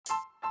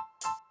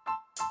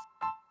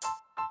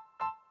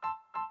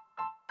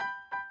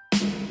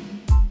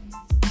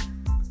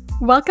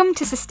Welcome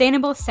to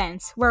Sustainable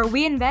Sense, where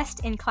we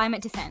invest in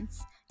climate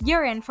defense.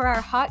 You're in for our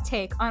hot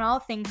take on all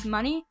things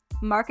money,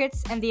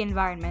 markets, and the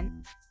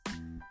environment.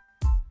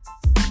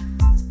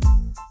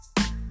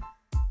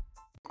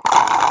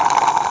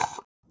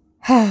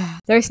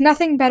 There's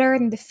nothing better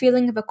than the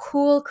feeling of a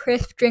cool,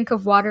 crisp drink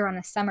of water on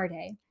a summer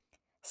day.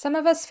 Some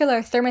of us fill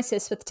our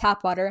thermoses with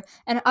tap water,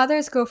 and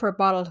others go for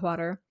bottled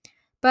water.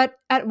 But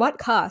at what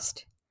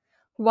cost?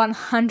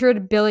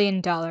 $100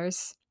 billion.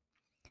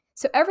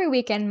 So every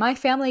weekend, my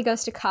family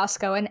goes to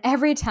Costco, and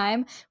every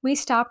time we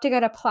stop to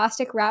get a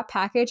plastic wrap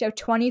package of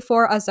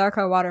 24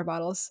 Ozarka water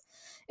bottles.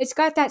 It's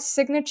got that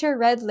signature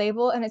red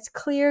label and its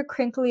clear,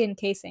 crinkly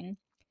encasing.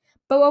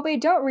 But what we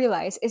don't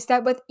realize is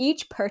that with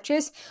each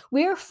purchase,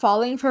 we are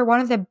falling for one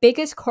of the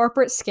biggest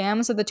corporate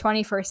scams of the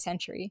 21st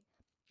century.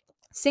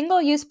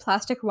 Single-use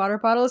plastic water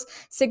bottles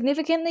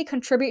significantly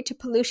contribute to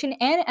pollution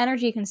and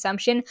energy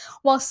consumption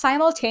while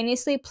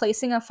simultaneously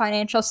placing a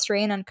financial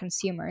strain on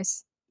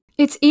consumers.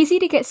 It's easy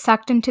to get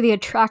sucked into the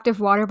attractive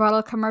water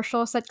bottle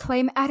commercials that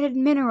claim added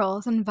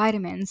minerals and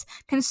vitamins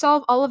can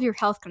solve all of your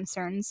health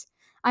concerns.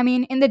 I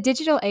mean, in the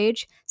digital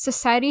age,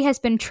 society has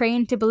been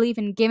trained to believe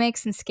in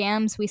gimmicks and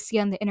scams we see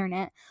on the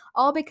internet,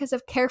 all because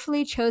of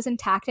carefully chosen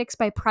tactics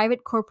by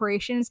private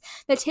corporations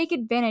that take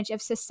advantage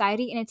of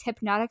society in its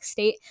hypnotic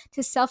state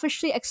to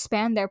selfishly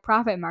expand their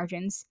profit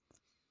margins.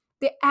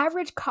 The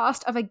average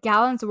cost of a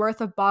gallon's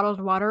worth of bottled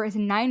water is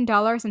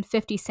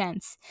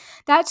 $9.50.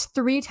 That's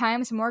 3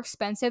 times more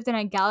expensive than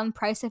a gallon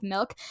price of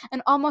milk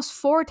and almost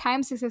 4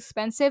 times as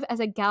expensive as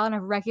a gallon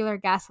of regular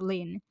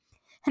gasoline.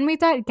 And we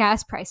thought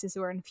gas prices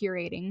were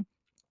infuriating.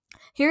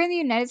 Here in the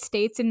United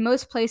States, in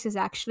most places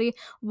actually,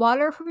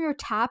 water from your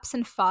taps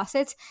and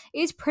faucets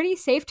is pretty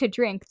safe to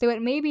drink, though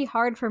it may be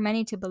hard for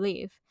many to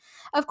believe.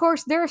 Of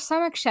course, there are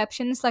some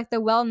exceptions like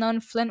the well-known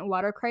Flint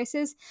water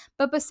crisis,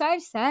 but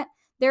besides that,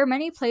 there are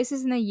many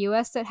places in the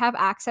US that have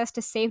access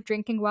to safe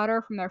drinking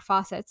water from their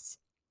faucets.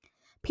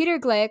 Peter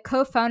Glay,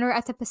 co-founder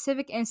at the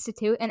Pacific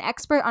Institute and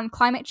expert on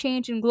climate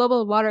change and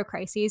global water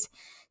crises,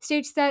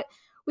 states that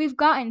we've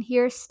gotten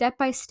here step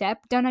by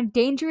step down a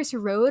dangerous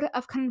road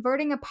of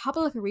converting a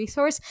public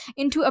resource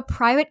into a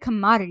private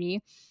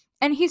commodity.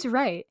 And he's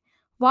right.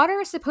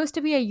 Water is supposed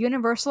to be a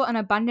universal and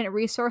abundant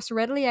resource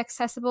readily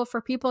accessible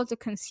for people to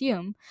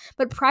consume,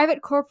 but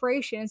private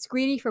corporations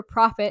greedy for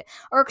profit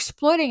are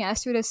exploiting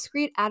us through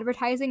discreet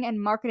advertising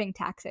and marketing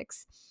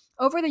tactics.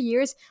 Over the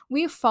years,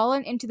 we've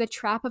fallen into the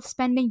trap of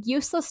spending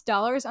useless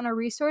dollars on a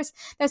resource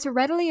that's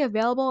readily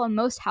available in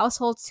most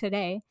households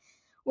today.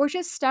 We're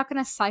just stuck in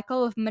a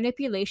cycle of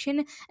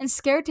manipulation and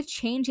scared to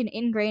change an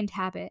ingrained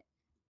habit.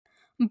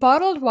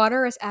 Bottled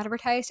water is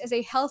advertised as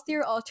a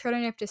healthier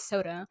alternative to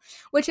soda,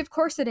 which of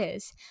course it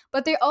is,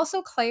 but they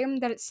also claim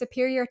that it's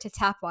superior to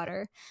tap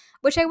water,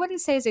 which I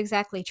wouldn't say is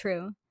exactly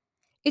true.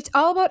 It's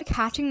all about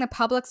catching the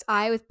public's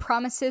eye with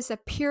promises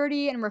of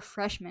purity and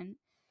refreshment.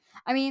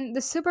 I mean,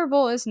 the Super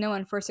Bowl is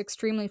known for its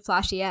extremely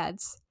flashy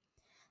ads.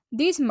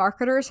 These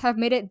marketers have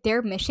made it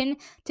their mission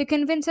to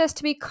convince us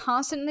to be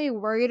constantly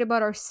worried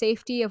about our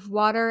safety of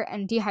water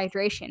and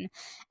dehydration,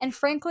 and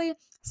frankly,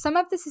 some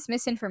of this is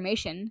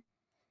misinformation.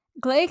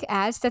 Glake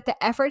adds that the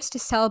efforts to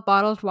sell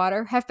bottled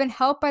water have been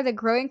helped by the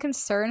growing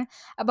concern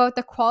about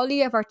the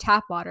quality of our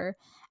tap water,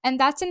 and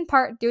that's in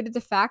part due to the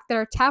fact that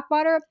our tap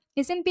water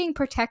isn't being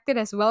protected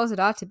as well as it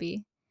ought to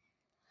be.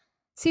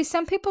 See,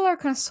 some people are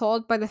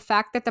consoled by the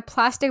fact that the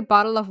plastic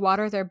bottle of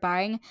water they're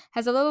buying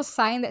has a little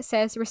sign that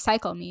says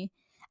 "Recycle me,"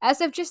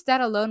 as if just that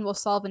alone will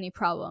solve any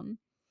problem.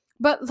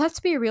 But let's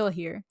be real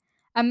here.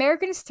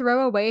 Americans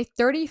throw away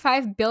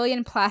 35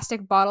 billion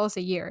plastic bottles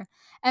a year,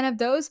 and of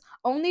those,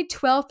 only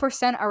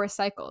 12% are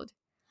recycled.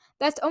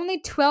 That's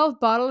only 12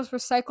 bottles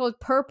recycled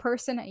per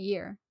person a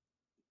year.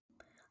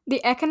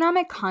 The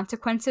economic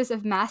consequences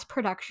of mass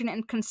production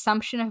and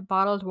consumption of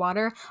bottled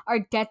water are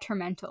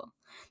detrimental.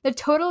 The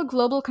total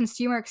global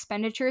consumer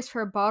expenditures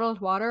for bottled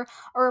water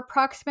are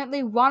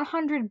approximately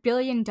 $100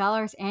 billion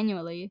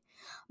annually.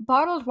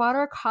 Bottled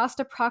water costs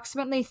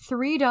approximately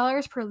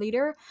 $3 per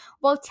liter,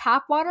 while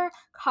tap water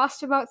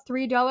costs about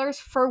 $3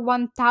 for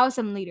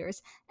 1,000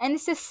 liters, and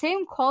it's the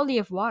same quality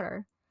of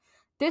water.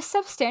 This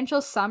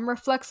substantial sum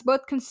reflects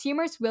both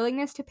consumers'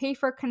 willingness to pay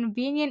for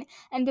convenient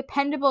and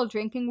dependable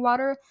drinking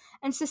water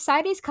and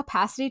society's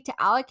capacity to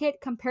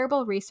allocate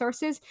comparable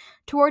resources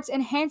towards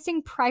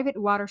enhancing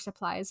private water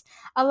supplies,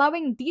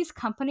 allowing these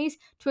companies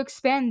to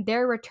expand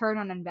their return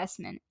on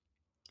investment.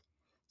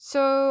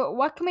 So,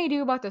 what can we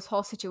do about this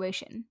whole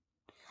situation?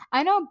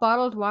 I know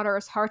bottled water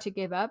is hard to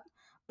give up,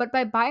 but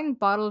by buying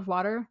bottled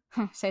water,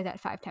 say that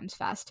 5 times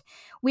fast,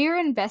 we are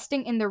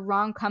investing in the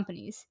wrong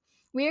companies.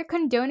 We are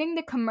condoning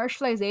the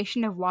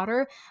commercialization of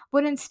water,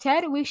 when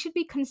instead we should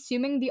be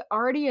consuming the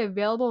already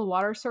available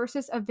water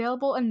sources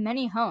available in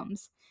many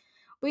homes.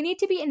 We need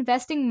to be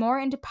investing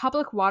more into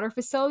public water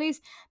facilities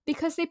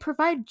because they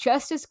provide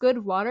just as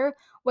good water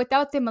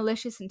without the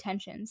malicious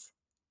intentions.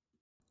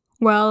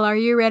 Well, are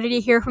you ready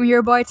to hear from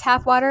your boy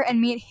Tap Water and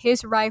meet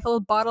his rival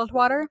Bottled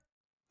Water?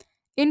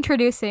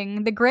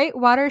 Introducing the Great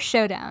Water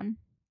Showdown.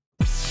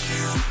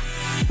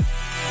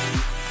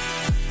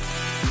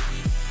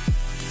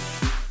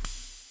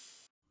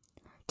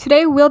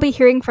 Today we'll be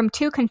hearing from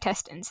two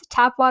contestants,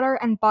 tap water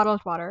and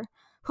bottled water,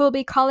 who will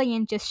be calling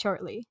in just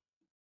shortly.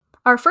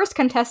 Our first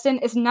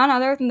contestant is none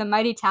other than the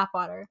mighty Tap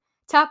Water.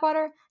 Tap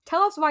Water,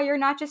 tell us why you're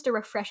not just a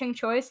refreshing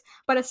choice,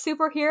 but a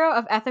superhero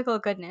of ethical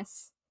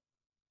goodness.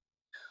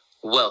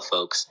 Well,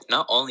 folks,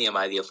 not only am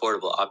I the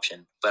affordable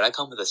option, but I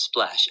come with a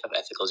splash of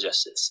ethical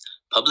justice.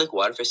 Public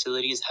water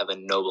facilities have a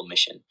noble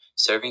mission,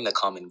 serving the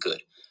common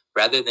good,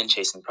 rather than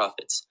chasing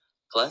profits.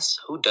 Plus,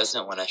 who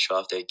doesn't want to show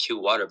off their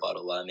cute water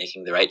bottle while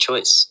making the right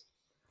choice?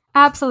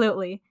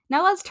 Absolutely.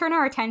 Now let's turn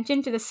our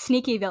attention to the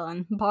sneaky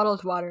villain,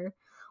 bottled water.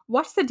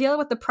 What's the deal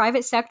with the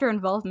private sector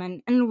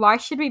involvement, and why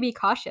should we be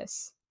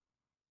cautious?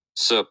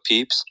 Sup,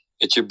 peeps?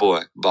 It's your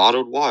boy,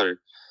 Bottled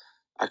Water.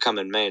 I come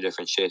in many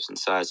different shapes and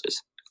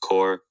sizes.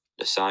 Core,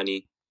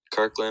 Dasani,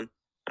 Kirkland,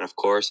 and of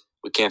course,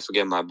 we can't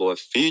forget my boy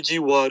Fiji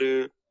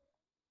Water.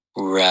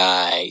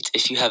 Right.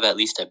 If you have at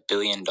least $1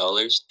 billion,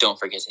 don't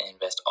forget to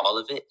invest all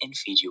of it in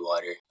Fiji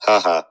water.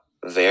 Haha,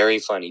 very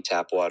funny,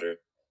 Tap Water.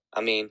 I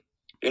mean,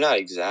 you're not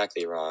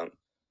exactly wrong.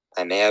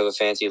 I may have a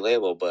fancy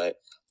label, but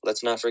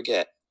let's not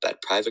forget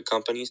that private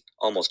companies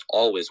almost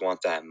always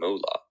want that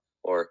moolah,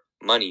 or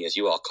money as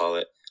you all call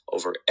it,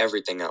 over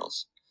everything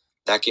else.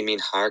 That can mean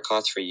higher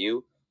costs for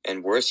you,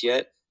 and worse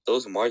yet,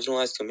 those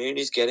marginalized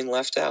communities getting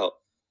left out.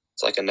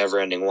 It's like a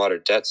never-ending water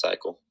debt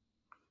cycle.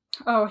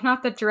 Oh,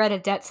 not the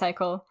dreaded debt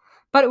cycle.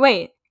 But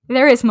wait,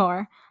 there is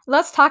more.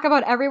 Let's talk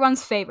about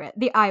everyone's favorite,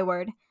 the I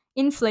word,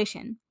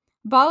 inflation.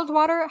 Bottled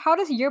water, how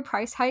does your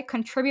price hike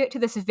contribute to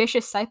this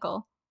vicious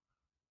cycle?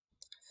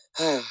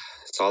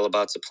 It's all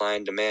about supply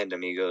and demand,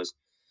 amigos.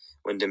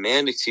 When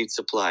demand exceeds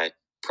supply,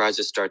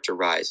 prices start to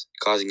rise,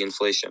 causing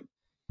inflation.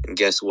 And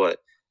guess what?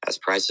 As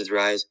prices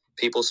rise,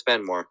 people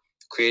spend more,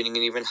 creating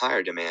an even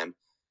higher demand.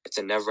 It's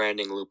a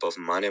never-ending loop of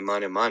money,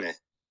 money, money.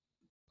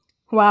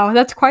 Wow,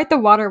 that's quite the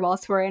water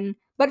waltz we're in.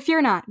 But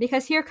fear not,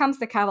 because here comes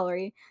the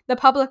cavalry, the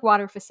public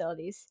water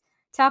facilities.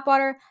 Tap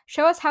Water,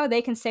 show us how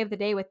they can save the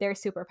day with their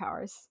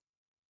superpowers.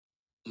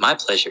 My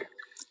pleasure.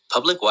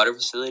 Public water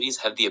facilities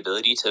have the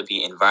ability to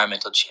be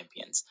environmental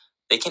champions.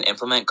 They can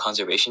implement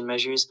conservation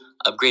measures,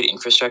 upgrade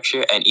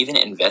infrastructure, and even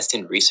invest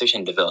in research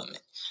and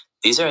development.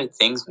 These are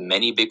things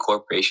many big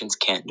corporations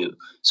can't do,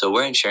 so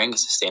we're ensuring a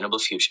sustainable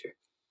future.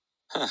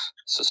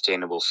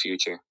 Sustainable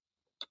future.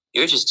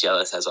 You're just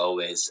jealous as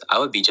always. I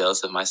would be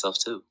jealous of myself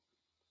too.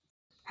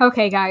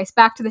 Okay, guys,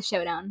 back to the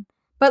showdown.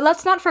 But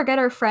let's not forget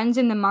our friends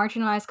in the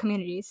marginalized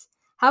communities.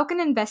 How can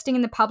investing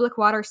in the public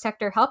water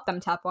sector help them,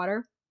 Tap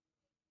Water?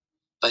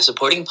 By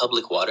supporting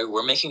public water,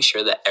 we're making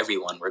sure that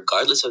everyone,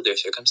 regardless of their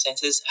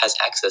circumstances, has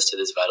access to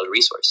this vital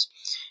resource.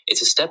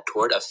 It's a step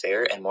toward a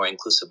fair and more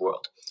inclusive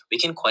world. We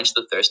can quench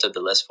the thirst of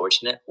the less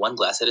fortunate one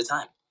glass at a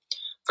time.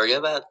 Forget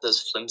about those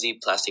flimsy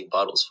plastic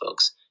bottles,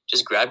 folks.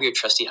 Just grab your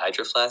trusty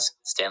hydro flask,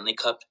 Stanley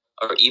cup,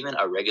 or even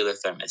a regular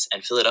thermos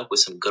and fill it up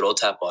with some good old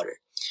tap water.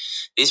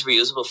 These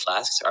reusable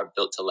flasks are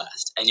built to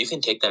last, and you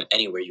can take them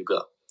anywhere you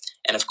go.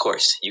 And of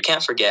course, you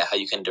can't forget how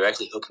you can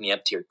directly hook me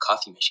up to your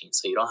coffee machine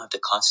so you don't have to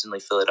constantly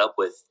fill it up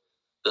with,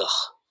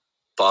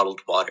 bottled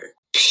water.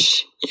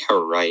 Psh,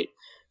 you're right.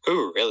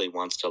 Who really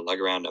wants to lug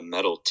around a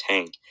metal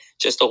tank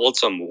just to hold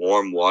some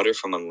warm water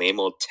from a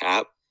labeled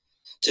tap?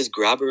 Just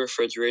grab a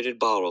refrigerated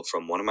bottle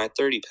from one of my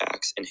 30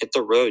 packs and hit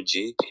the road,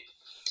 G.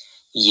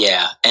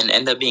 Yeah, and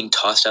end up being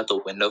tossed out the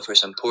window for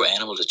some poor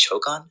animal to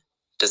choke on?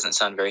 Doesn't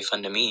sound very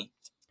fun to me.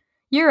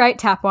 You're right,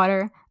 Tap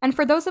Water. And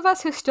for those of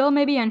us who still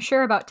may be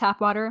unsure about tap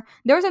water,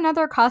 there's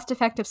another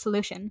cost-effective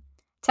solution.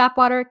 Tap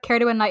Water, care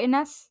to enlighten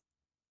us?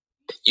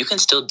 You can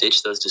still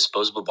ditch those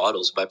disposable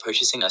bottles by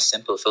purchasing a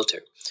simple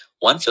filter.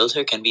 One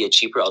filter can be a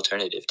cheaper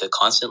alternative to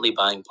constantly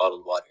buying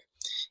bottled water.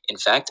 In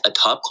fact, a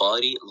top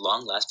quality,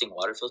 long lasting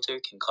water filter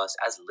can cost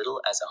as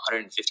little as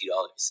 $150.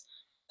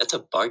 That's a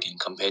bargain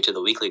compared to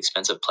the weekly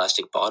expense of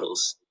plastic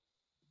bottles.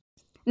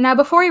 Now,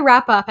 before we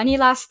wrap up, any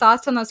last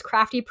thoughts on those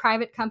crafty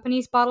private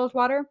companies' bottled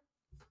water?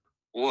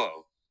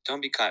 Whoa, don't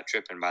be caught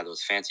tripping by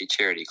those fancy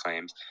charity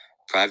claims.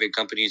 Private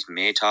companies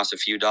may toss a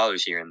few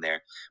dollars here and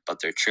there, but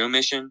their true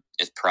mission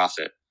is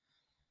profit.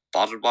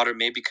 Bottled water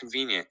may be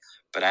convenient,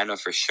 but I know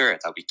for sure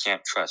that we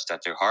can't trust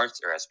that their hearts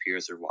are as pure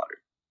as their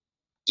water.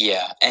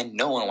 Yeah, and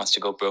no one wants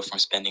to go broke from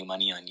spending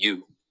money on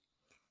you.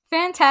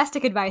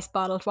 Fantastic advice,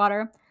 bottled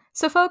water.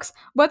 So, folks,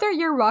 whether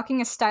you're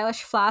rocking a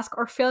stylish flask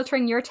or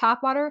filtering your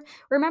tap water,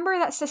 remember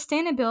that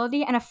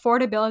sustainability and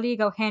affordability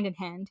go hand in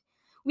hand.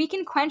 We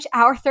can quench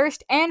our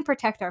thirst and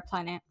protect our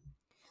planet.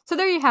 So,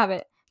 there you have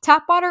it.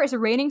 Tap water is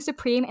reigning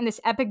supreme in this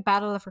epic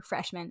battle of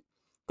refreshment.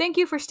 Thank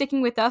you for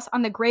sticking with us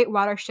on the Great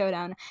Water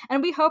Showdown,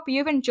 and we hope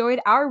you've enjoyed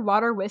our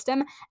water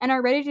wisdom and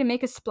are ready to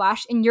make a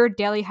splash in your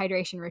daily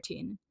hydration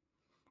routine.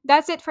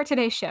 That's it for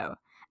today's show,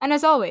 and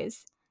as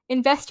always,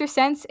 invest your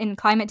sense in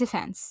climate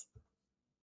defense.